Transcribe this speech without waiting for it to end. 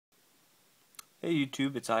Hey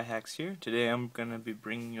YouTube, it's iHacks here. Today I'm going to be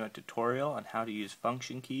bringing you a tutorial on how to use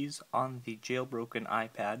function keys on the jailbroken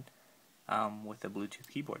iPad with a Bluetooth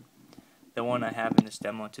keyboard. The one I have in this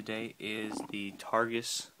demo today is the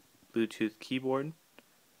Targus Bluetooth keyboard.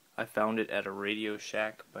 I found it at a Radio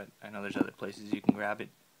Shack, but I know there's other places you can grab it.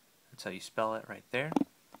 That's how you spell it right there.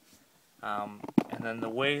 And then the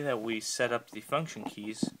way that we set up the function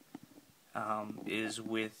keys is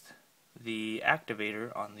with the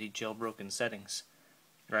Activator on the jailbroken settings,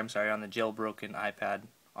 or I'm sorry, on the jailbroken iPad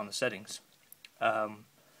on the settings.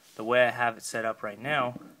 The way I have it set up right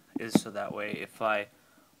now is so that way if I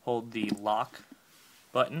hold the lock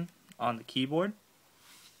button on the keyboard,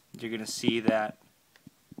 you're going to see that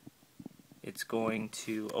it's going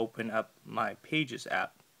to open up my Pages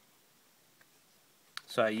app.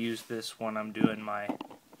 So I use this when I'm doing my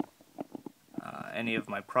any of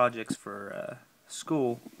my projects for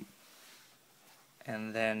school.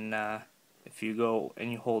 And then if you go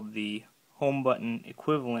and you hold the home button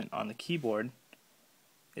equivalent on the keyboard,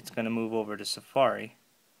 it's going to move over to Safari.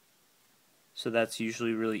 So that's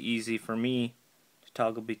usually really easy for me to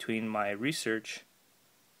toggle between my research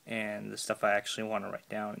and the stuff I actually want to write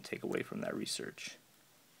down and take away from that research.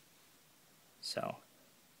 So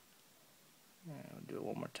I'll do it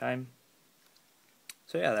one more time.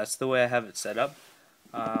 So yeah, that's the way I have it set up.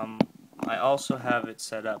 I also have it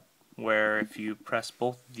set up where if you press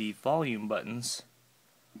both the volume buttons,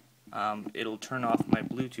 it'll turn off my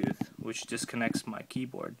Bluetooth, which disconnects my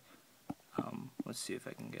keyboard. Let's see if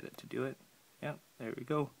I can get it to do it. Yep, there we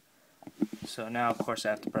go. So now, of course, I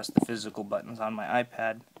have to press the physical buttons on my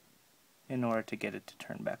iPad in order to get it to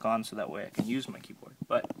turn back on, so that way I can use my keyboard.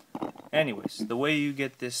 But anyways, the way you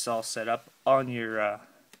get this all set up on your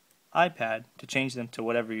iPad to change them to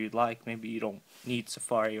whatever you'd like, maybe you don't need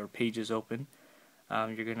Safari or Pages open,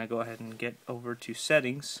 you're going to go ahead and get over to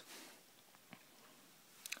Settings,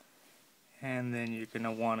 and then you're going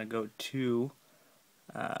to want to go to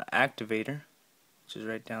Activator, which is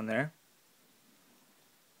right down there.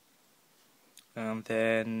 And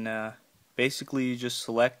then basically you just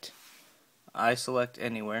select I select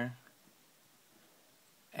anywhere,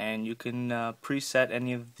 and you can preset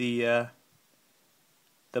any of the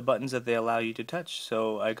buttons that they allow you to touch.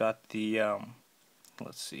 So I got the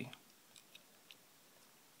let's see,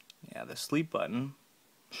 yeah, the sleep button,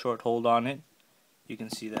 short hold on it. You can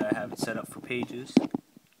see that I have it set up for Pages,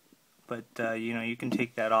 but you know, you can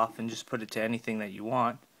take that off and just put it to anything that you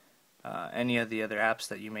want. Any of the other apps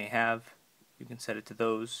that you may have, you can set it to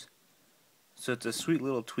those. So it's a sweet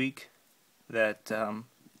little tweak that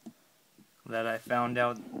that I found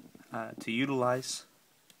out to utilize.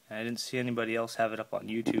 I didn't see anybody else have it up on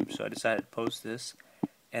YouTube, so I decided to post this.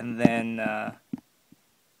 And then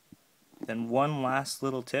one last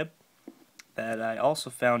little tip that I also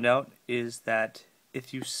found out is that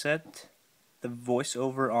if you set the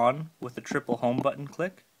voiceover on with the triple home button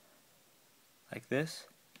click, like this,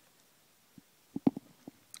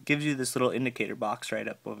 it gives you this little indicator box right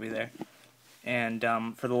up over there. And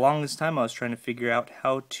for the longest time I was trying to figure out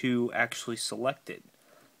how to actually select it,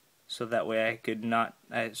 so that way I could not,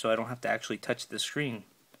 so I don't have to actually touch the screen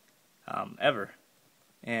ever.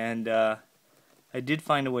 And I did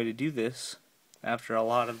find a way to do this after a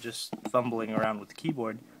lot of just fumbling around with the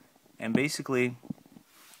keyboard. And basically,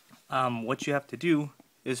 what you have to do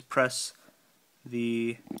is press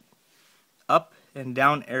the up and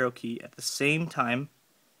down arrow key at the same time.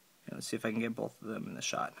 Let's see if I can get both of them in the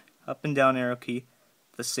shot. Up and down arrow key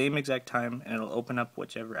at the same exact time, and it'll open up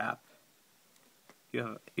whichever app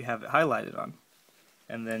you have it highlighted on.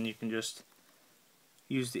 And then you can just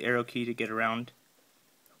use the arrow key to get around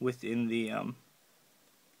within the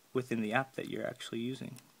app that you're actually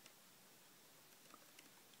using.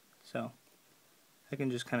 So I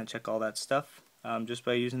can just kind of check all that stuff just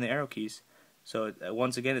by using the arrow keys. So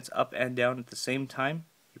once again, it's up and down at the same time.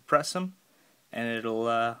 You press them, and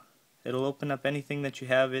it'll open up anything that you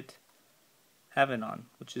have it on,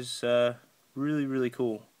 which is really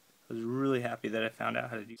cool. I was really happy that I found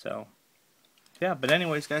out how to do so. Yeah, but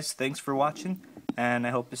anyways, guys, thanks for watching, and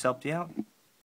I hope this helped you out.